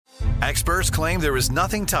Experts claim there is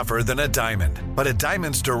nothing tougher than a diamond. But at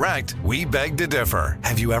Diamonds Direct, we beg to differ.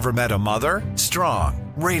 Have you ever met a mother?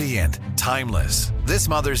 Strong, radiant, timeless. This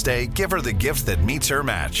Mother's Day, give her the gift that meets her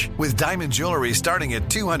match. With diamond jewelry starting at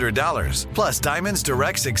 $200. Plus Diamonds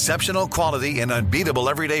Direct's exceptional quality and unbeatable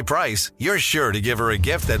everyday price, you're sure to give her a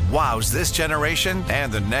gift that wows this generation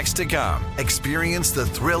and the next to come. Experience the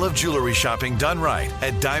thrill of jewelry shopping done right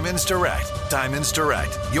at Diamonds Direct. Diamonds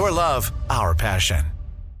Direct. Your love, our passion.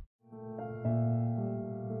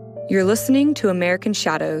 You're listening to American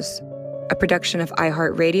Shadows, a production of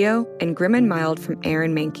iHeartRadio and Grim and Mild from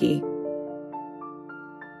Aaron Mahnke.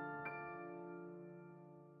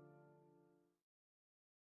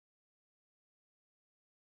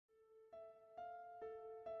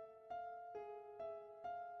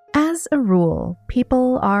 As a rule,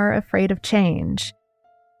 people are afraid of change.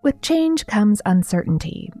 With change comes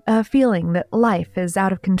uncertainty, a feeling that life is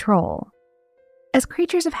out of control. As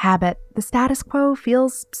creatures of habit, the status quo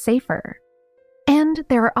feels safer. And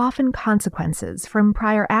there are often consequences from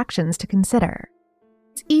prior actions to consider.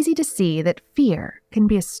 It's easy to see that fear can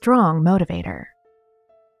be a strong motivator.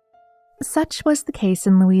 Such was the case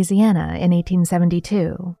in Louisiana in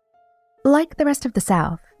 1872. Like the rest of the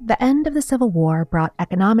South, the end of the Civil War brought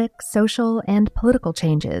economic, social, and political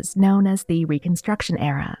changes known as the Reconstruction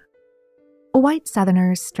era. White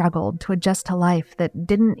Southerners struggled to adjust to life that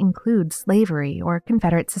didn't include slavery or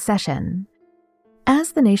Confederate secession.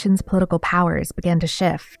 As the nation's political powers began to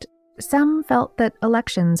shift, some felt that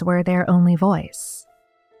elections were their only voice.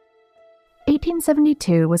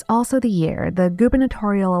 1872 was also the year the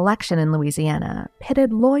gubernatorial election in Louisiana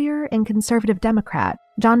pitted lawyer and conservative Democrat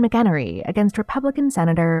John McEnery against Republican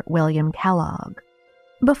Senator William Kellogg.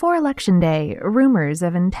 Before Election Day, rumors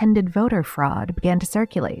of intended voter fraud began to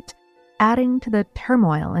circulate, adding to the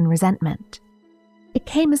turmoil and resentment. It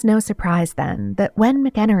came as no surprise then that when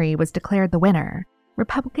McEnery was declared the winner,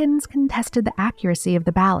 Republicans contested the accuracy of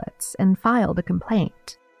the ballots and filed a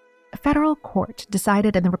complaint. A federal court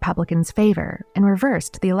decided in the Republicans' favor and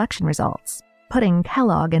reversed the election results, putting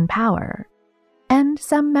Kellogg in power. And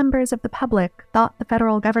some members of the public thought the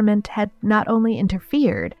federal government had not only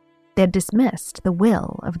interfered, they had dismissed the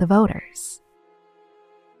will of the voters.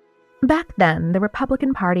 Back then, the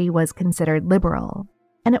Republican Party was considered liberal,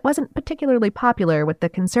 and it wasn't particularly popular with the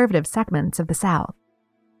conservative segments of the South.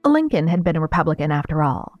 Lincoln had been a Republican after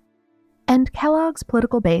all. And Kellogg's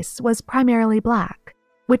political base was primarily black,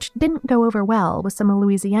 which didn't go over well with some of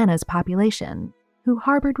Louisiana's population, who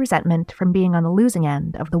harbored resentment from being on the losing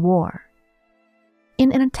end of the war.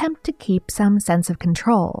 In an attempt to keep some sense of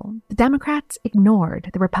control, the Democrats ignored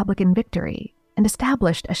the Republican victory and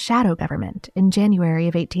established a shadow government in January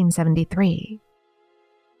of 1873.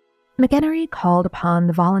 McEnery called upon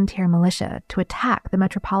the volunteer militia to attack the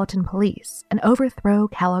Metropolitan Police and overthrow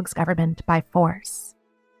Kellogg's government by force.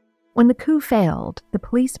 When the coup failed, the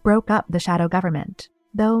police broke up the shadow government,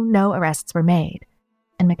 though no arrests were made,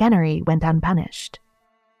 and McEnery went unpunished.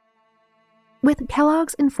 With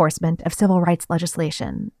Kellogg's enforcement of civil rights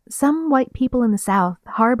legislation, some white people in the South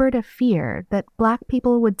harbored a fear that black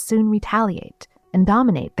people would soon retaliate and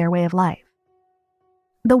dominate their way of life.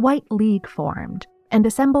 The White League formed and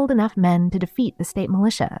assembled enough men to defeat the state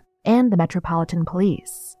militia and the Metropolitan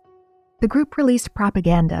Police. The group released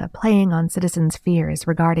propaganda playing on citizens' fears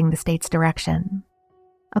regarding the state's direction.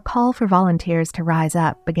 A call for volunteers to rise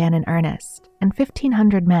up began in earnest, and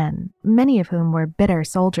 1,500 men, many of whom were bitter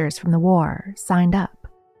soldiers from the war, signed up.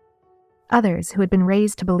 Others who had been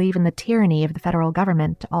raised to believe in the tyranny of the federal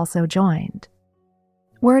government also joined.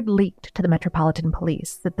 Word leaked to the Metropolitan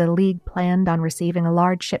Police that the League planned on receiving a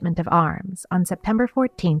large shipment of arms on September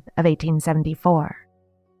 14th of 1874.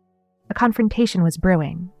 A confrontation was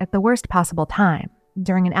brewing at the worst possible time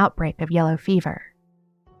during an outbreak of yellow fever.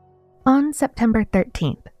 On September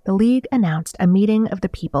 13th, the League announced a meeting of the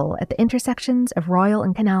people at the intersections of Royal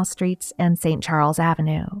and Canal Streets and St. Charles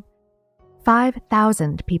Avenue.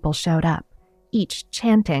 5,000 people showed up, each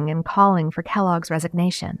chanting and calling for Kellogg's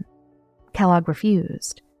resignation. Kellogg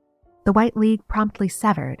refused. The White League promptly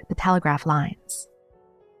severed the telegraph lines.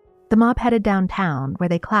 The mob headed downtown, where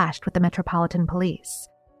they clashed with the Metropolitan Police.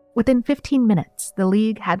 Within 15 minutes, the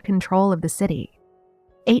League had control of the city.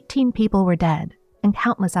 18 people were dead, and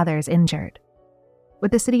countless others injured.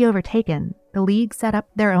 With the city overtaken, the League set up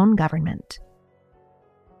their own government.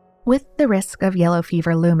 With the risk of yellow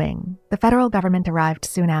fever looming, the federal government arrived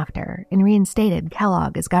soon after and reinstated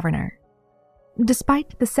Kellogg as governor.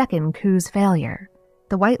 Despite the second coup's failure,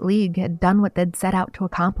 the White League had done what they'd set out to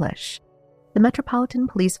accomplish. The Metropolitan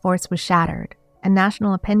Police Force was shattered, and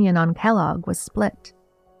national opinion on Kellogg was split.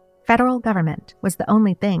 Federal government was the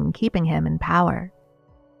only thing keeping him in power.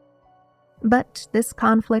 But this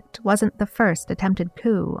conflict wasn't the first attempted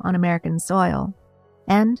coup on American soil,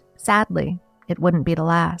 and sadly, it wouldn't be the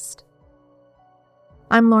last.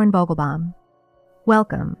 I'm Lauren Vogelbaum.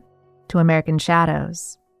 Welcome to American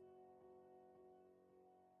Shadows.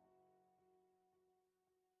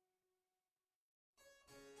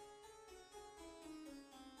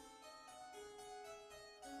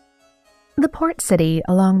 The port city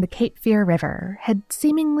along the Cape Fear River had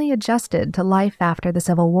seemingly adjusted to life after the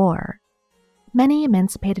Civil War. Many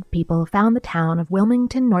emancipated people found the town of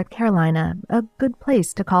Wilmington, North Carolina, a good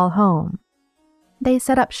place to call home. They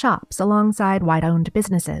set up shops alongside white-owned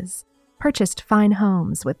businesses, purchased fine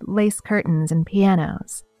homes with lace curtains and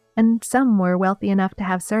pianos, and some were wealthy enough to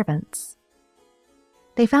have servants.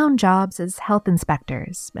 They found jobs as health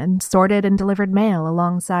inspectors and sorted and delivered mail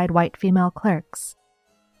alongside white female clerks.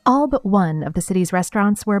 All but one of the city's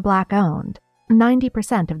restaurants were Black-owned.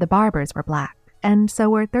 90% of the barbers were Black, and so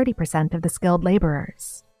were 30% of the skilled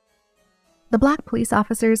laborers. The Black police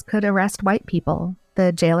officers could arrest white people.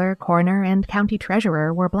 The jailer, coroner, and county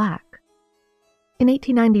treasurer were Black. In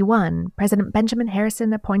 1891, President Benjamin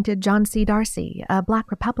Harrison appointed John C. Darcy, a Black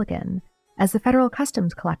Republican, as the federal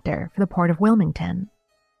customs collector for the port of Wilmington.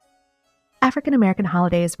 African American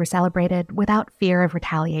holidays were celebrated without fear of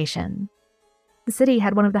retaliation. The city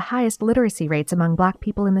had one of the highest literacy rates among Black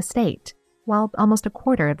people in the state, while almost a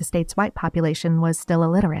quarter of the state's white population was still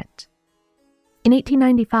illiterate. In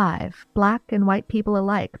 1895, Black and white people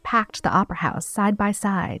alike packed the Opera House side by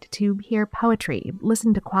side to hear poetry,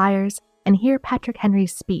 listen to choirs, and hear Patrick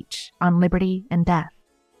Henry's speech on liberty and death.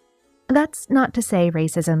 That's not to say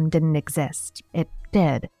racism didn't exist. It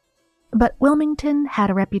did. But Wilmington had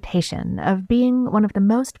a reputation of being one of the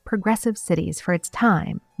most progressive cities for its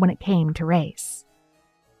time when it came to race.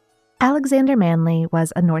 Alexander Manly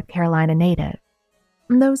was a North Carolina native.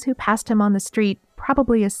 Those who passed him on the street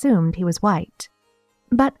probably assumed he was white.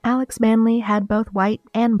 But Alex Manly had both white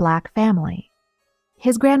and Black family.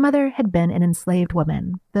 His grandmother had been an enslaved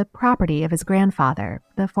woman, the property of his grandfather,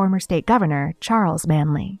 the former state governor, Charles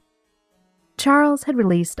Manly. Charles had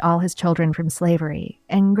released all his children from slavery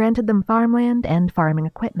and granted them farmland and farming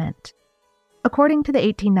equipment. According to the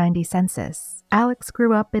 1890 census, Alex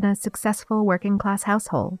grew up in a successful working-class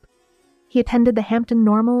household. He attended the Hampton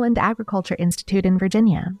Normal and Agriculture Institute in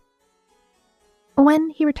Virginia. When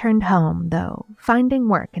he returned home, though, finding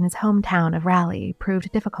work in his hometown of Raleigh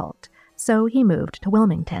proved difficult, so he moved to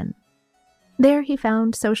Wilmington. There he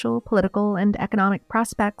found social, political, and economic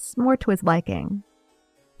prospects more to his liking.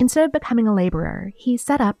 Instead of becoming a laborer, he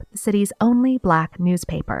set up the city's only Black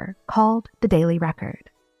newspaper, called the Daily Record.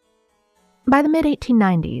 By the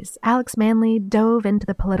mid-1890s, Alex Manly dove into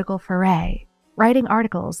the political foray, writing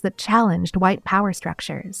articles that challenged white power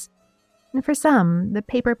structures. And for some, the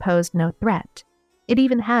paper posed no threat. It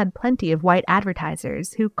even had plenty of white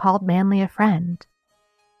advertisers who called Manly a friend.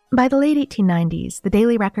 By the late 1890s, the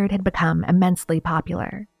Daily Record had become immensely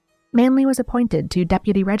popular. Manly was appointed to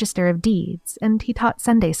Deputy Register of Deeds, and he taught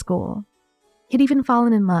Sunday school. He'd even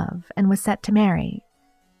fallen in love and was set to marry.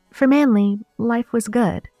 For Manly, life was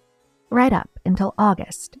good, right up until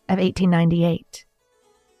August of 1898.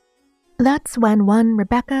 That's when one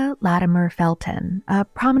Rebecca Latimer Felton, a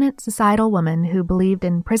prominent societal woman who believed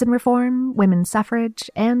in prison reform, women's suffrage,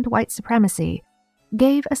 and white supremacy,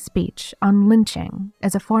 gave a speech on lynching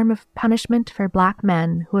as a form of punishment for Black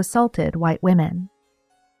men who assaulted white women.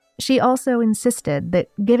 She also insisted that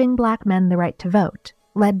giving Black men the right to vote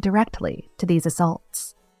led directly to these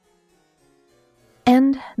assaults.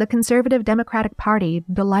 And the conservative Democratic Party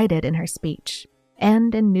delighted in her speech,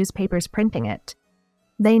 and in newspapers printing it.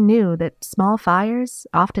 They knew that small fires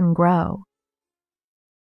often grow.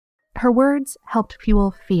 Her words helped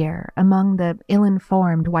fuel fear among the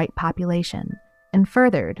ill-informed white population and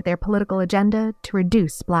furthered their political agenda to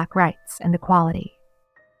reduce Black rights and equality.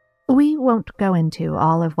 We won't go into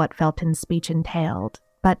all of what Felton's speech entailed,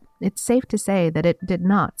 but it's safe to say that it did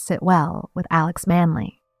not sit well with Alex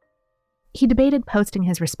Manly. He debated posting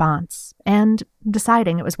his response and,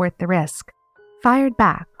 deciding it was worth the risk, fired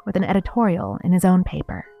back with an editorial in his own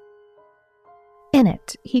paper. In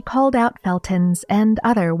it, he called out Felton's and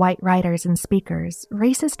other white writers and speakers'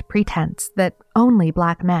 racist pretense that only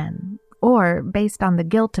Black men, or based on the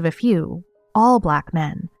guilt of a few, all Black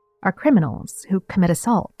men, are criminals who commit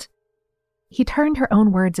assault. He turned her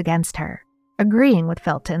own words against her, agreeing with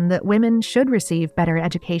Felton that women should receive better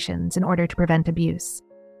educations in order to prevent abuse,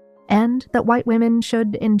 and that white women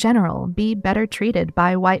should, in general, be better treated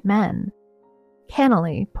by white men,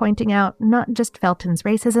 cannily pointing out not just Felton's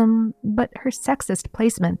racism, but her sexist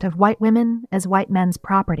placement of white women as white men's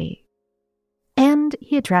property. And And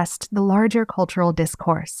he addressed the larger cultural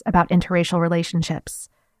discourse about interracial relationships,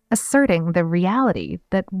 asserting the reality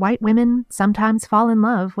that white women sometimes fall in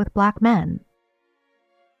love with black men.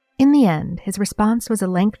 In the end, his response was a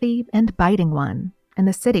lengthy and biting one, and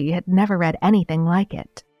the city had never read anything like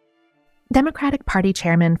it. Democratic Party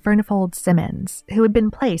Chairman Furnifold Simmons, who had been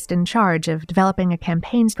placed in charge of developing a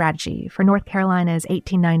campaign strategy for North Carolina's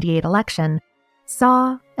 1898 election,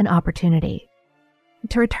 saw an opportunity.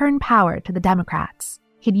 To return power to the Democrats,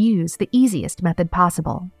 he'd use the easiest method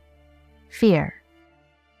possible: fear.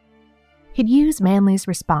 He'd use Manly's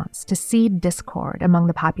response to seed discord among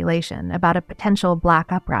the population about a potential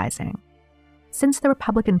black uprising. Since the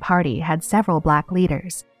Republican Party had several black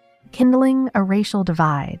leaders, kindling a racial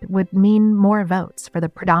divide would mean more votes for the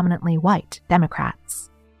predominantly white Democrats.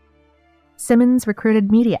 Simmons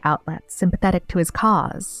recruited media outlets sympathetic to his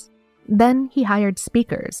cause. Then he hired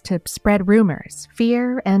speakers to spread rumors,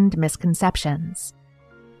 fear, and misconceptions.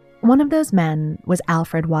 One of those men was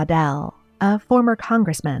Alfred Waddell, a former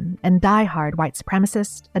congressman and die-hard white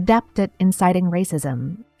supremacist adept at inciting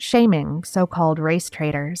racism, shaming so-called race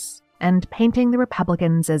traitors, and painting the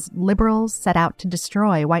Republicans as liberals set out to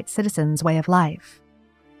destroy white citizens' way of life.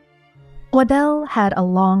 Waddell had a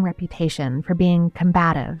long reputation for being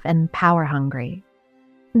combative and power-hungry.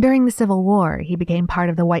 During the Civil War, he became part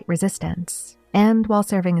of the white resistance, and while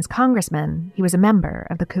serving as congressman, he was a member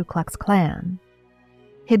of the Ku Klux Klan.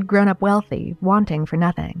 He'd grown up wealthy, wanting for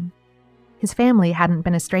nothing. His family hadn't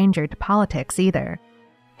been a stranger to politics either.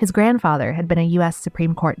 His grandfather had been a U.S.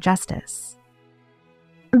 Supreme Court justice.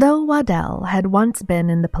 Though Waddell had once been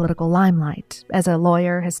in the political limelight as a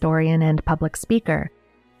lawyer, historian, and public speaker,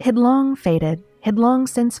 he'd long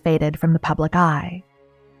since faded from the public eye.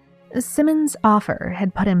 Simmons' offer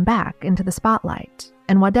had put him back into the spotlight,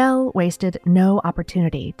 and Waddell wasted no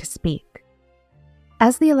opportunity to speak.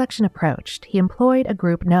 As the election approached, he employed a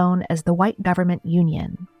group known as the White Government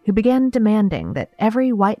Union, who began demanding that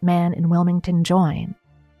every white man in Wilmington join.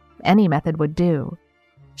 Any method would do.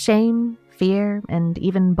 Shame, fear, and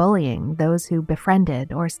even bullying those who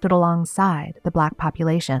befriended or stood alongside the black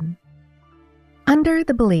population. Under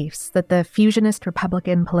the beliefs that the fusionist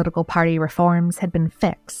Republican political party reforms had been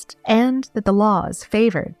fixed and that the laws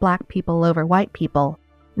favored black people over white people,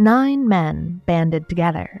 9 men banded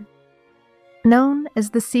together. Known as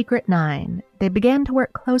the Secret Nine, they began to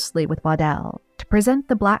work closely with Waddell to present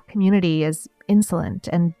the black community as insolent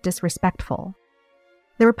and disrespectful.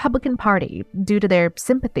 The Republican Party, due to their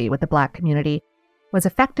sympathy with the black community, was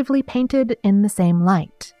effectively painted in the same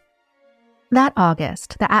light. That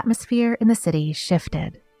August, the atmosphere in the city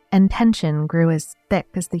shifted, and tension grew as thick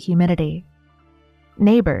as the humidity.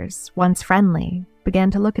 Neighbors, once friendly,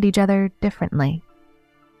 began to look at each other differently.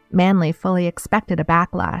 Manly fully expected a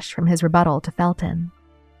backlash from his rebuttal to Felton.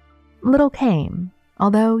 Little came,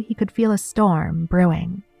 although he could feel a storm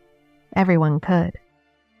brewing. Everyone could.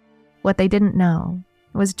 What they didn't know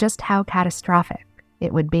was just how catastrophic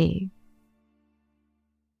it would be.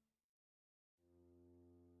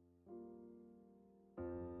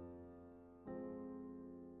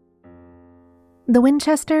 The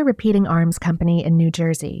Winchester Repeating Arms Company in New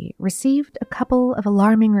Jersey received a couple of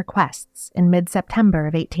alarming requests in mid-September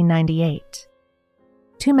of 1898.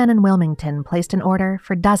 2 men in Wilmington placed an order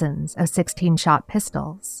for dozens of 16-shot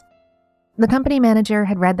pistols. The company manager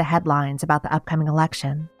had read the headlines about the upcoming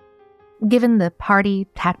election. Given the party,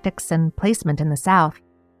 tactics, and placement in the South,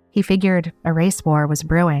 he figured a race war was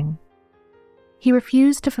brewing. He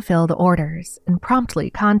refused to fulfill the orders and promptly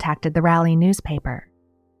contacted the Raleigh newspaper.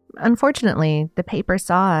 Unfortunately, the paper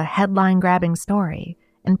saw a headline-grabbing story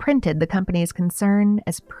and printed the company's concern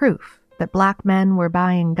as proof that black men were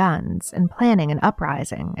buying guns and planning an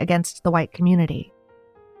uprising against the white community.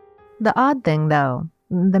 The odd thing, though,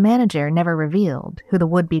 the manager never revealed who the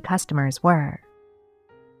would-be customers were.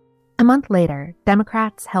 A month later,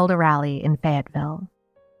 Democrats held a rally in Fayetteville.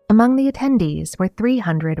 Among the attendees were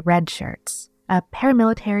 300 Red Shirts, a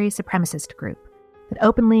paramilitary supremacist group that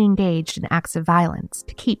openly engaged in acts of violence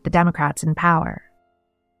to keep the Democrats in power.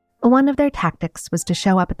 One of their tactics was to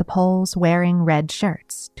show up at the polls wearing red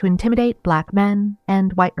shirts to intimidate black men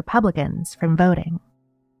and white Republicans from voting.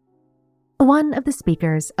 One of the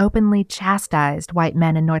speakers openly chastised white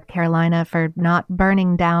men in North Carolina for not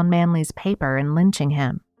burning down Manly's paper and lynching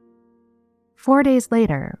him. 4 days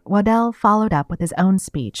later, Waddell followed up with his own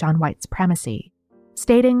speech on white supremacy,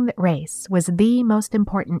 stating that race was the most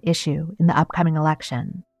important issue in the upcoming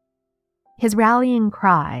election. His rallying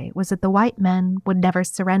cry was that the white men would never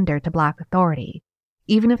surrender to black authority,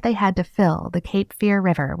 even if they had to fill the Cape Fear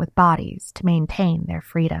River with bodies to maintain their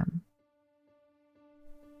freedom.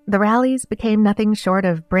 The rallies became nothing short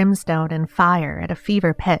of brimstone and fire at a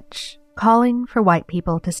fever pitch, calling for white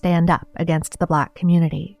people to stand up against the black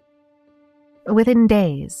community. Within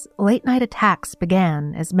days, late-night attacks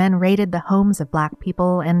began as men raided the homes of black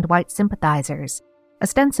people and white sympathizers,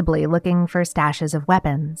 ostensibly looking for stashes of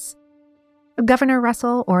weapons. Governor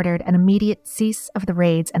Russell ordered an immediate cease of the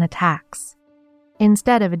raids and attacks.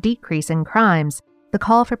 Instead of a decrease in crimes, the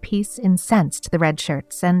call for peace incensed the red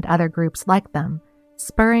shirts and other groups like them,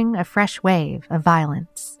 spurring a fresh wave of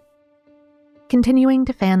violence. Continuing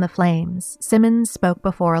to fan the flames, Simmons spoke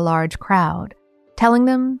before a large crowd, telling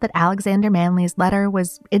them that Alexander Manly's letter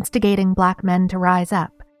was instigating black men to rise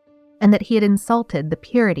up, and that he had insulted the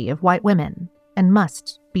purity of white women and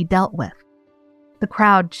must be dealt with. The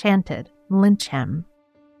crowd chanted, "Lynch him."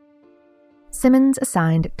 Simmons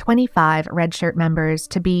assigned 25 red shirt members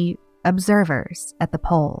to be observers at the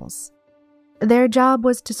polls. Their job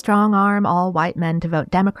was to strong-arm all white men to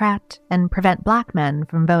vote Democrat and prevent black men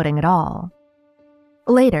from voting at all.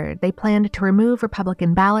 Later, they planned to remove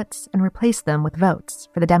Republican ballots and replace them with votes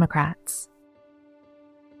for the Democrats.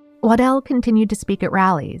 Waddell continued to speak at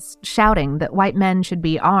rallies, shouting that white men should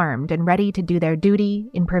be armed and ready to do their duty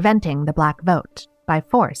in preventing the black vote, by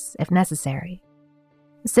force if necessary.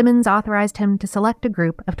 Simmons authorized him to select a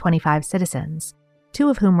group of 25 citizens, 2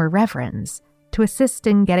 of whom were reverends, to assist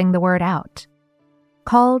in getting the word out.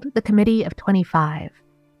 Called the Committee of 25,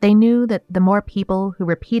 they knew that the more people who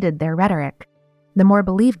repeated their rhetoric, the more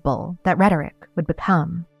believable that rhetoric would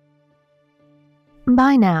become.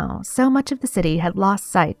 By now, so much of the city had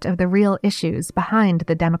lost sight of the real issues behind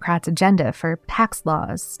the Democrats' agenda for tax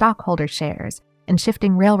laws, stockholder shares, and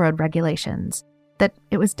shifting railroad regulations that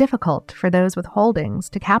it was difficult for those with holdings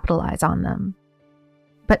to capitalize on them.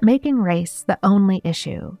 But making race the only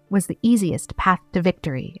issue was the easiest path to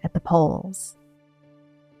victory at the polls.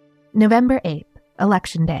 November 8th,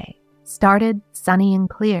 Election Day, started sunny and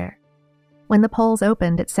clear. When the polls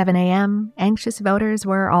opened at 7 a.m., anxious voters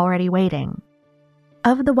were already waiting.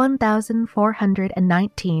 Of the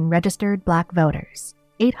 1,419 registered black voters,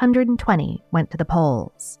 820 went to the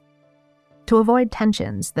polls. To avoid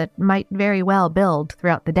tensions that might very well build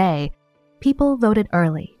throughout the day, people voted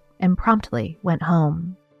early and promptly went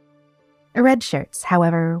home. Red shirts,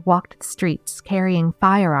 however, walked the streets carrying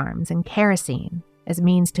firearms and kerosene as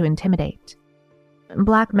means to intimidate.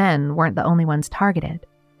 Black men weren't the only ones targeted.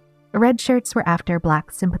 Red shirts were after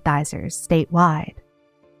black sympathizers statewide.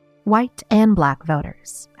 White and black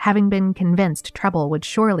voters, having been convinced trouble would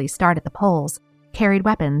surely start at the polls, carried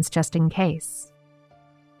weapons just in case.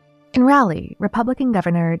 In Raleigh, Republican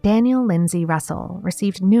Governor Daniel Lindsay Russell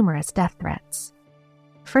received numerous death threats.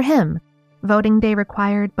 For him, voting day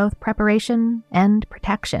required both preparation and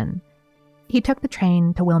protection. He took the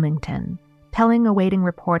train to Wilmington, telling a waiting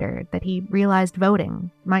reporter that he realized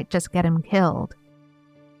voting might just get him killed.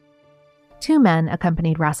 2 men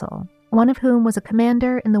accompanied Russell, one of whom was a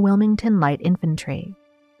commander in the Wilmington Light Infantry.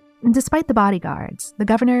 Despite the bodyguards, the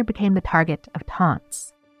governor became the target of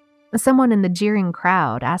taunts. Someone in the jeering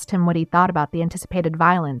crowd asked him what he thought about the anticipated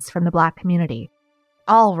violence from the black community.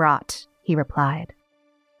 "All rot," he replied.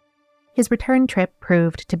 His return trip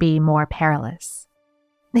proved to be more perilous.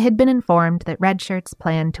 They had been informed that red shirts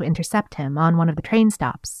planned to intercept him on one of the train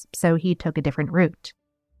stops, so he took a different route.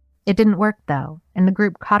 It didn't work, though, and the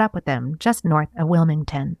group caught up with him just north of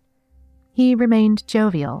Wilmington. He remained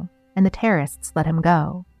jovial, and the terrorists let him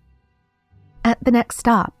go. At the next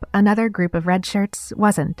stop, another group of red shirts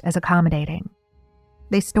wasn't as accommodating.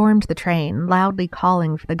 They stormed the train, loudly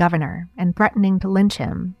calling for the governor and threatening to lynch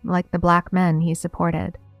him, like the black men he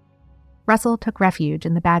supported. Russell took refuge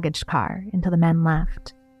in the baggage car until the men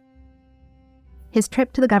left. His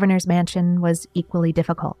trip to the governor's mansion was equally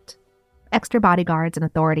difficult. Extra bodyguards and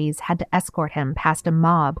authorities had to escort him past a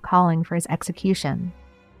mob calling for his execution.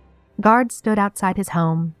 Guards stood outside his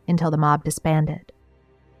home until the mob disbanded.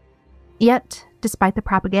 Yet, despite the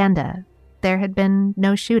propaganda, there had been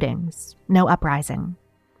no shootings, no uprising.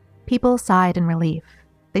 People sighed in relief,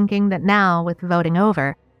 thinking that now, with voting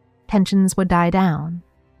over, tensions would die down.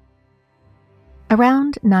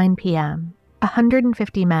 Around 9 p.m.,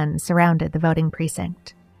 150 men surrounded the voting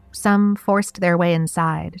precinct. Some forced their way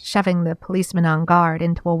inside, shoving the policemen on guard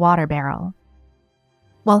into a water barrel.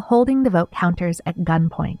 While holding the vote counters at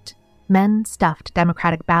gunpoint, men stuffed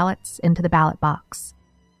Democratic ballots into the ballot box.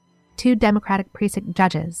 2 Democratic precinct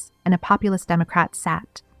judges and a populist Democrat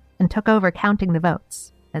sat and took over counting the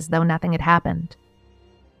votes as though nothing had happened.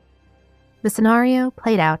 The scenario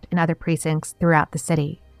played out in other precincts throughout the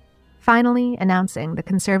city, finally announcing the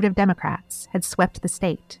conservative Democrats had swept the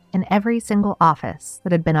state in every single office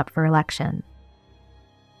that had been up for election.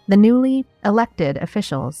 The newly elected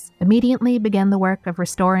officials immediately began the work of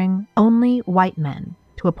restoring only white men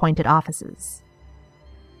to appointed offices.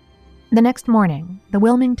 The next morning, the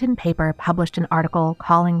Wilmington paper published an article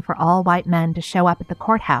calling for all white men to show up at the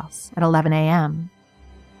courthouse at 11 a.m.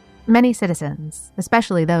 Many citizens,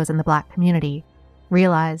 especially those in the black community,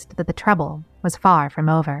 realized that the trouble was far from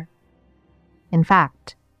over. In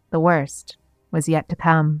fact, the worst was yet to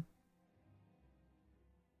come.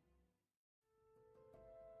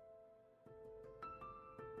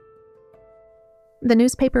 The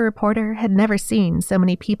newspaper reporter had never seen so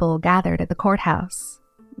many people gathered at the courthouse.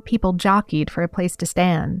 People jockeyed for a place to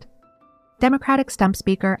stand. Democratic stump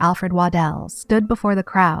speaker Alfred Waddell stood before the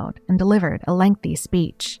crowd and delivered a lengthy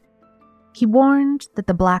speech. He warned that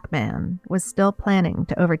the black man was still planning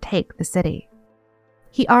to overtake the city.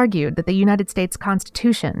 He argued that the United States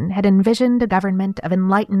Constitution had envisioned a government of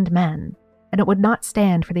enlightened men, and it would not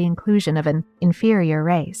stand for the inclusion of an inferior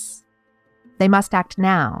race. They must act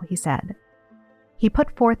now, he said. He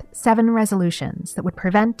put forth 7 resolutions that would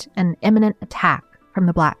prevent an imminent attack from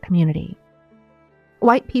the black community.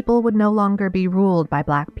 White people would no longer be ruled by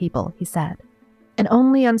black people, he said, and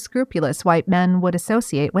only unscrupulous white men would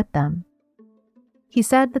associate with them. He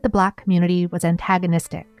said that the black community was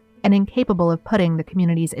antagonistic and incapable of putting the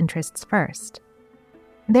community's interests first.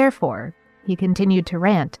 Therefore, he continued to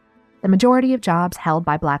rant, the majority of jobs held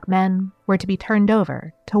by black men were to be turned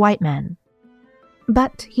over to white men.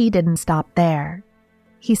 But he didn't stop there.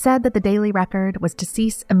 He said that the Daily Record was to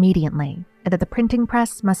cease immediately and that the printing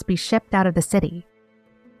press must be shipped out of the city.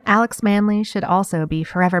 Alex Manly should also be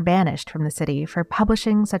forever banished from the city for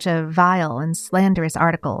publishing such a vile and slanderous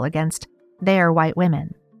article against their white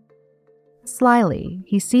women. Slyly,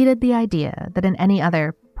 he seeded the idea that in any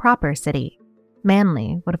other proper city,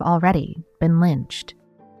 Manly would have already been lynched.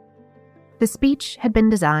 The speech had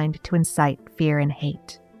been designed to incite fear and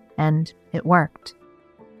hate, and it worked.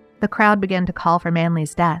 The crowd began to call for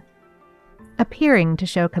Manly's death. Appearing to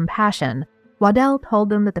show compassion, Waddell told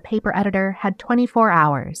them that the paper editor had 24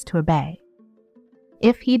 hours to obey.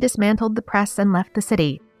 If he dismantled the press and left the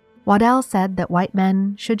city, Waddell said that white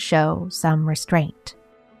men should show some restraint.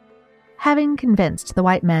 Having convinced the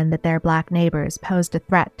white men that their black neighbors posed a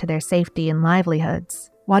threat to their safety and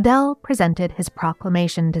livelihoods, Waddell presented his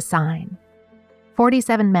proclamation to sign.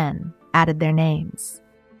 47 men added their names.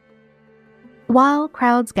 While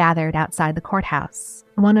crowds gathered outside the courthouse,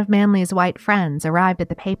 one of Manly's white friends arrived at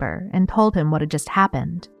the paper and told him what had just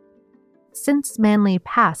happened. Since Manly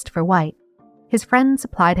passed for white, his friend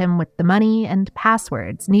supplied him with the money and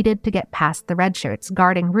passwords needed to get past the redshirts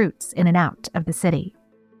guarding routes in and out of the city.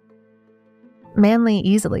 Manly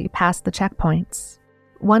easily passed the checkpoints.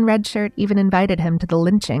 One redshirt even invited him to the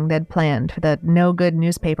lynching they'd planned for the no-good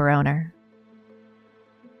newspaper owner.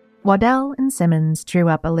 Waddell and Simmons drew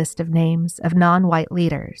up a list of names of non-white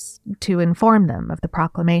leaders to inform them of the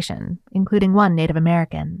proclamation, including one Native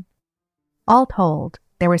American. All told,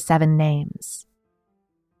 there were 7 names.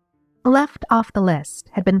 Left off the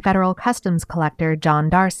list had been federal customs collector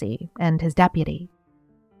John Darcy and his deputy.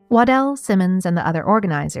 Waddell, Simmons, and the other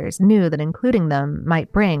organizers knew that including them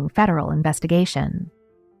might bring federal investigation.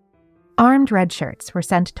 Armed redshirts were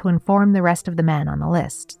sent to inform the rest of the men on the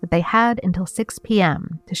list that they had until 6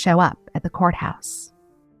 p.m. to show up at the courthouse.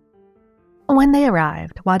 When they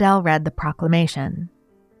arrived, Waddell read the proclamation.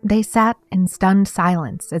 They sat in stunned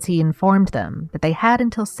silence as he informed them that they had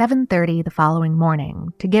until 7:30 the following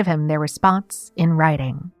morning to give him their response in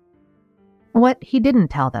writing. What he didn't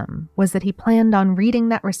tell them was that he planned on reading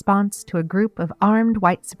that response to a group of armed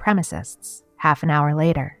white supremacists half an hour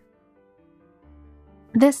later.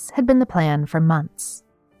 This had been the plan for months,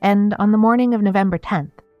 and on the morning of November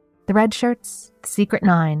 10th, the redshirts, the Secret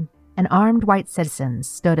Nine, and armed white citizens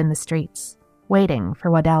stood in the streets, waiting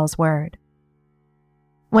for Waddell's word.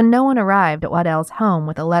 When no one arrived at Waddell's home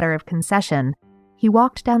with a letter of concession, he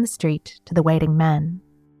walked down the street to the waiting men.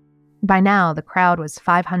 By now, the crowd was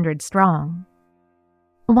 500 strong.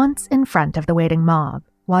 Once in front of the waiting mob,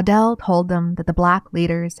 Waddell told them that the black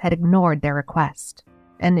leaders had ignored their request,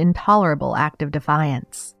 an intolerable act of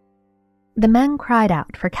defiance. The men cried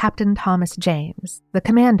out for Captain Thomas James, the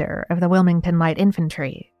commander of the Wilmington Light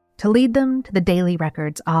Infantry, to lead them to the Daily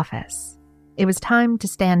Record's office. It was time to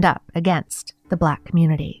stand up against the black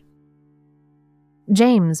community.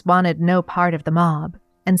 James wanted no part of the mob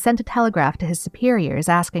and sent a telegraph to his superiors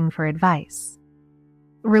asking for advice.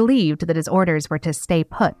 Relieved that his orders were to stay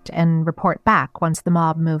put and report back once the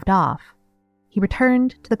mob moved off, he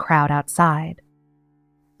returned to the crowd outside.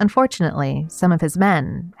 Unfortunately, some of his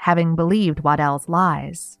men, having believed Waddell's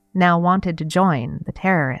lies, now wanted to join the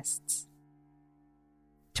terrorists.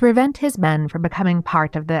 To To prevent his men from becoming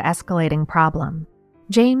part of the escalating problem,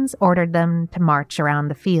 James ordered them to march around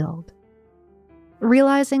the field.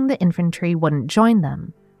 Realizing the infantry wouldn't join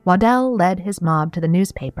them, Waddell led his mob to the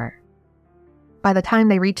newspaper. By the time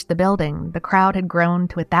they reached the building, the crowd had grown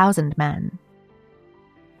to 1,000 men.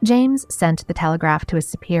 James sent the telegraph to his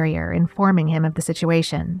superior, informing him of the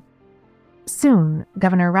situation. Soon,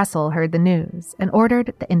 Governor Russell heard the news and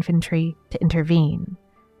ordered the infantry to intervene.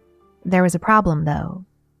 There was a problem, though.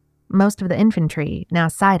 Most of the infantry now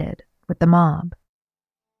sided with the mob.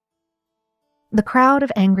 The crowd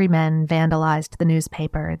of angry men vandalized the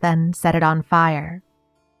newspaper, then set it on fire.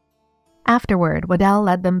 Afterward, Waddell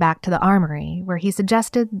led them back to the armory, where he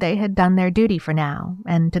suggested they had done their duty for now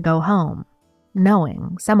and to go home,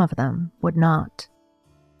 knowing some of them would not.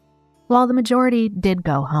 While the majority did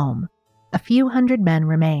go home, a few hundred men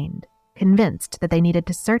remained, convinced that they needed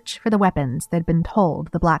to search for the weapons they'd been told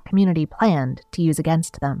the black community planned to use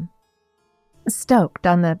against them. Stoked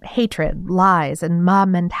on the hatred, lies, and mob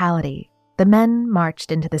mentality, the men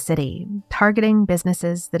marched into the city, targeting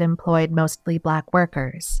businesses that employed mostly black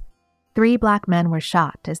workers. 3 black men were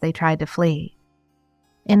shot as they tried to flee.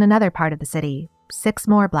 In another part of the city, 6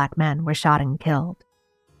 more black men were shot and killed.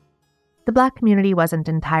 The black community wasn't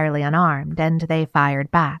entirely unarmed, and they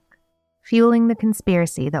fired back, fueling the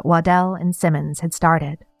conspiracy that Waddell and Simmons had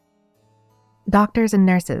started. Doctors and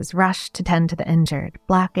nurses rushed to tend to the injured,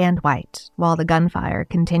 black and white, while the gunfire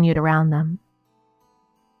continued around them.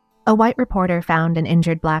 A white reporter found an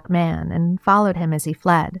injured black man and followed him as he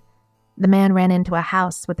fled. The man ran into a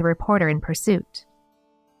house with the reporter in pursuit.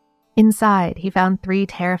 Inside, he found 3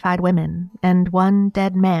 terrified women and 1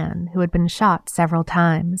 dead man who had been shot several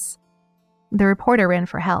times. The reporter ran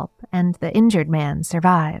for help, and the injured man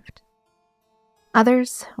survived.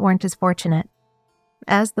 Others weren't as fortunate.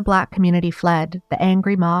 As the black community fled, the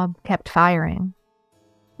angry mob kept firing.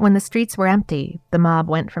 When the streets were empty, the mob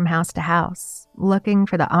went from house to house, looking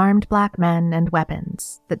for the armed black men and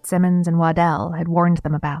weapons that Simmons and Waddell had warned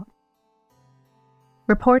them about.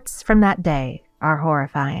 Reports from that day are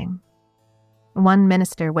horrifying. One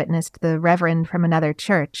minister witnessed the reverend from another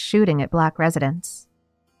church shooting at black residents.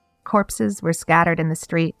 Corpses were scattered in the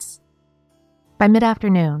streets. By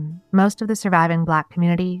mid-afternoon, most of the surviving black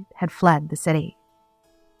community had fled the city.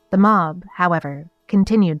 The mob, however,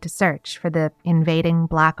 continued to search for the invading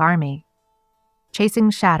black army, chasing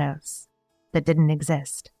shadows that didn't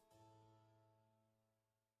exist.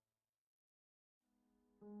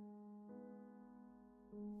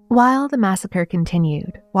 While the massacre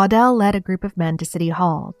continued, Waddell led a group of men to City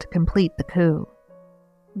Hall to complete the coup.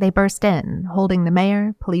 They burst in, holding the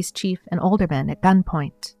mayor, police chief, and aldermen at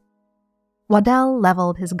gunpoint. Waddell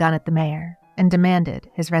leveled his gun at the mayor and demanded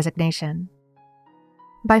his resignation.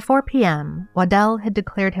 By 4 p.m., Waddell had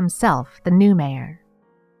declared himself the new mayor.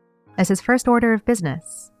 As his first order of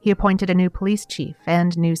business, he appointed a new police chief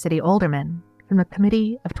and new city aldermen from the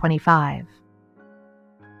Committee of 25.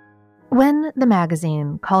 When the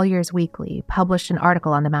magazine Collier's Weekly published an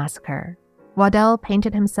article on the massacre, Waddell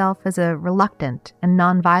painted himself as a reluctant and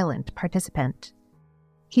nonviolent participant.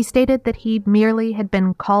 He stated that he merely had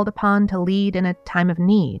been called upon to lead in a time of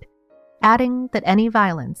need, adding that any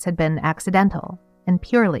violence had been accidental and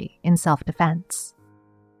purely in self-defense.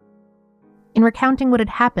 In recounting what had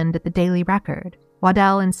happened at the Daily Record,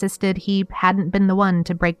 Waddell insisted he hadn't been the one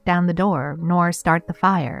to break down the door nor start the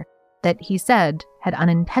fire that he said had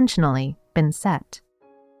unintentionally been set.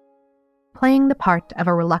 Playing the part of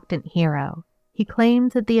a reluctant hero, he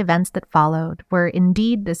claimed that the events that followed were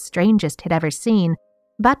indeed the strangest he'd ever seen,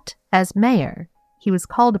 but as mayor, he was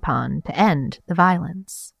called upon to end the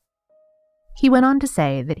violence. He went on to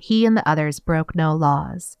say that he and the others broke no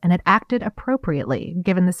laws and had acted appropriately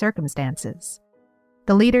given the circumstances.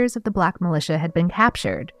 The leaders of the black militia had been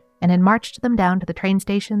captured and had marched them down to the train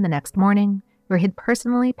station the next morning, where he'd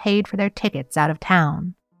personally paid for their tickets out of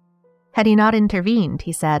town. Had he not intervened,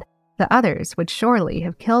 he said, the others would surely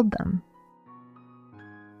have killed them.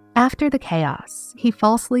 After the chaos, he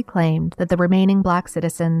falsely claimed that the remaining black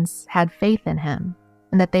citizens had faith in him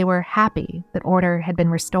and that they were happy that order had been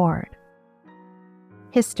restored.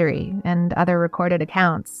 History and other recorded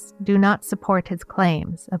accounts do not support his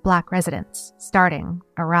claims of black residents starting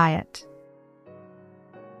a riot.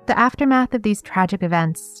 The aftermath of these tragic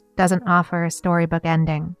events doesn't offer a storybook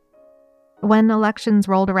ending. When elections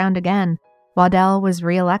rolled around again, Waddell was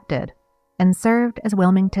re-elected and served as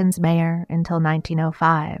Wilmington's mayor until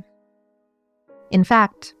 1905. In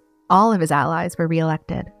fact, all of his allies were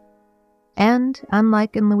re-elected. And,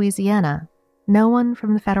 unlike in Louisiana, no one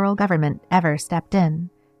from the federal government ever stepped in,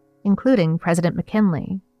 including President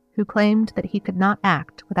McKinley, who claimed that he could not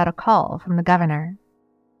act without a call from the governor.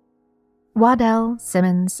 Waddell,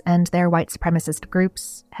 Simmons, and their white supremacist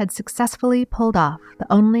groups had successfully pulled off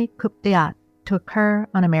the only coup d'etat to occur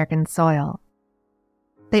on American soil.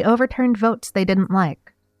 They overturned votes they didn't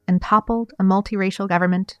like and toppled a multiracial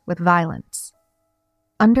government with violence.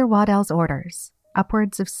 Under Waddell's orders,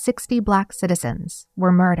 upwards of 60 black citizens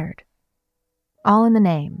were murdered, all in the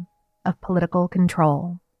name of political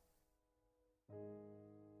control.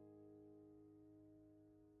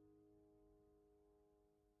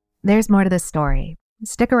 There's more to this story.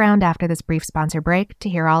 Stick around after this brief sponsor break to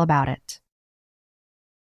hear all about it.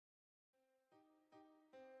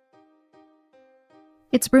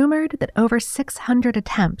 It's rumored that over 600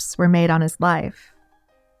 attempts were made on his life.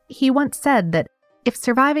 He once said that if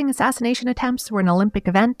surviving assassination attempts were an Olympic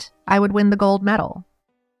event, I would win the gold medal.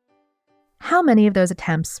 How many of those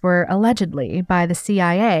attempts were allegedly by the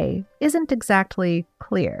CIA isn't exactly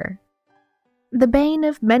clear. The bane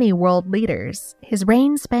of many world leaders, his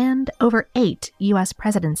reign spanned over 8 U.S.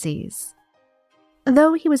 presidencies.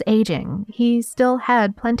 Though he was aging, he still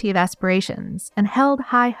had plenty of aspirations and held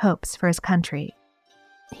high hopes for his country.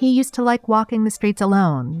 He used to like walking the streets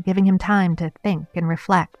alone, giving him time to think and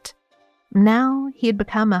reflect. Now he had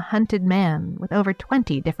become a hunted man with over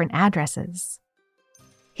 20 different addresses.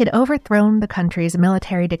 He'd overthrown the country's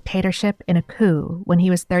military dictatorship in a coup when he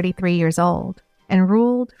was 33 years old, and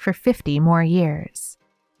ruled for 50 more years.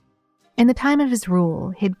 In the time of his rule,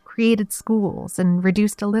 he'd created schools and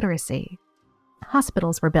reduced illiteracy.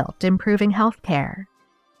 Hospitals were built, improving health care.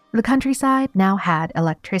 The countryside now had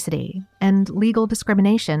electricity, and legal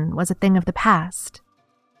discrimination was a thing of the past.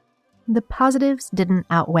 The positives didn't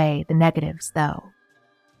outweigh the negatives, though.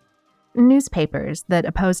 Newspapers that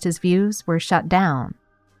opposed his views were shut down.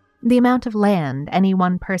 The amount of land any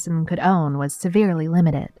one person could own was severely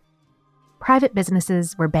limited. Private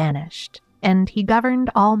businesses were banished, and he governed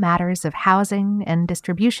all matters of housing and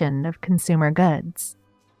distribution of consumer goods.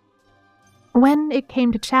 When it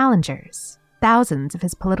came to challengers, thousands of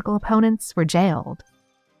his political opponents were jailed.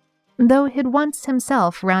 Though he'd once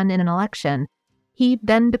himself run in an election, he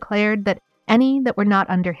then declared that any that were not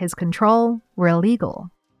under his control were illegal.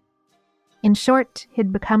 In short,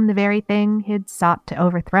 he'd become the very thing he'd sought to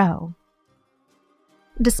overthrow.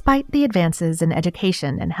 Despite the advances in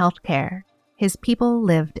education and healthcare, his people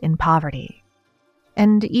lived in poverty.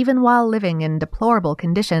 And even while living in deplorable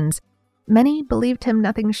conditions, many believed him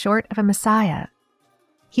nothing short of a messiah.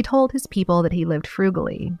 He told his people that he lived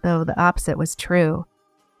frugally, though the opposite was true.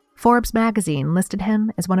 Forbes magazine listed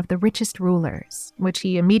him as one of the richest rulers, which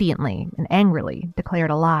he immediately and angrily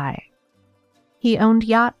declared a lie. He owned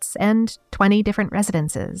yachts and 20 different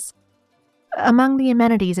residences. Among the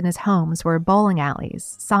amenities in his homes were bowling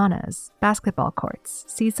alleys, saunas, basketball courts,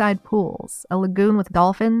 seaside pools, a lagoon with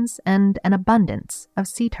dolphins, and an abundance of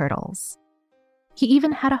sea turtles. He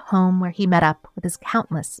even had a home where he met up with his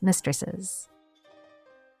countless mistresses.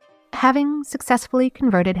 Having successfully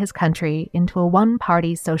converted his country into a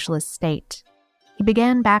one-party socialist state, he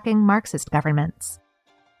began backing Marxist governments.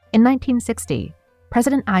 In 1960,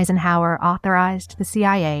 President Eisenhower authorized the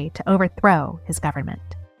CIA to overthrow his government.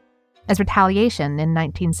 As retaliation in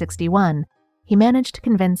 1961, he managed to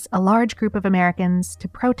convince a large group of Americans to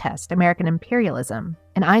protest American imperialism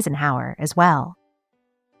and Eisenhower as well.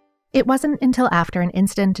 It wasn't until after an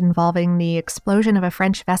incident involving the explosion of a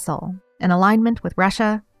French vessel, an alignment with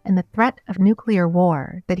Russia, and the threat of nuclear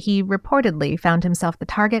war that he reportedly found himself the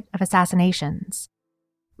target of assassinations.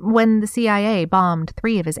 When the CIA bombed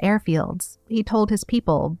 3 of his airfields, he told his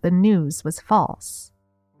people the news was false.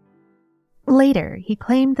 Later, he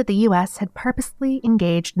claimed that the U.S. had purposely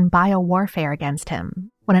engaged in biowarfare against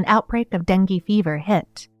him when an outbreak of dengue fever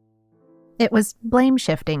hit. It was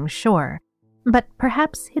blame-shifting, sure, but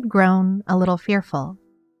perhaps he'd grown a little fearful.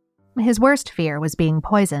 His worst fear was being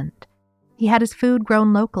poisoned. He had his food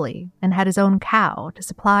grown locally and had his own cow to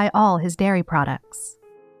supply all his dairy products.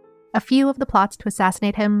 A few of the plots to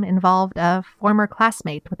assassinate him involved a former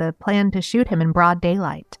classmate with a plan to shoot him in broad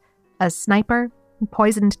daylight, a sniper,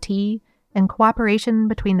 poisoned tea, and cooperation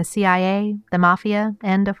between the CIA, the mafia,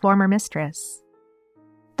 and a former mistress.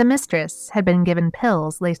 The mistress had been given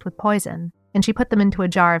pills laced with poison, and she put them into a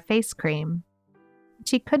jar of face cream.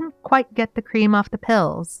 She couldn't quite get the cream off the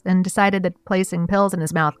pills and decided that placing pills in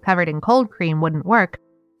his mouth covered in cold cream wouldn't work,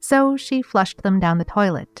 so she flushed them down the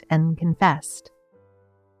toilet and confessed.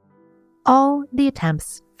 All the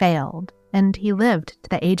attempts failed, and he lived to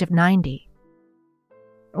the age of 90.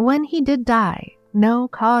 When he did die, no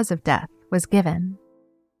cause of death was given.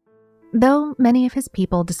 Though many of his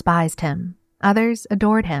people despised him, others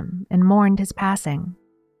adored him and mourned his passing.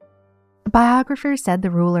 Biographers said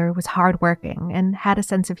the ruler was hardworking and had a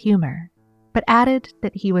sense of humor. but added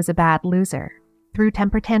that he was a bad loser, threw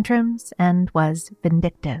temper tantrums, and was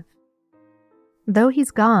vindictive. Though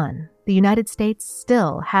he's gone, the United States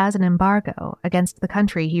still has an embargo against the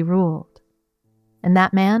country he ruled. And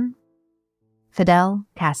that man? Fidel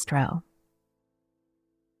Castro.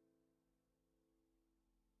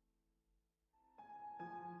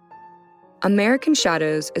 American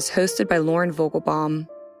Shadows is hosted by Lauren Vogelbaum.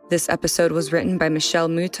 This episode was written by Michelle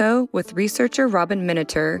Muto with researcher Robin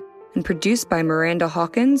Miniter and produced by Miranda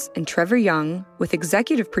Hawkins and Trevor Young with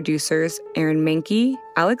executive producers Aaron Mankey,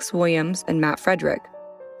 Alex Williams, and Matt Frederick.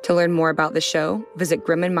 To learn more about the show, visit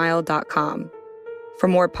grimandmild.com. For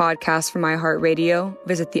more podcasts from iHeartRadio,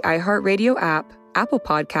 visit the iHeartRadio app, Apple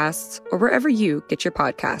Podcasts, or wherever you get your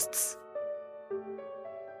podcasts.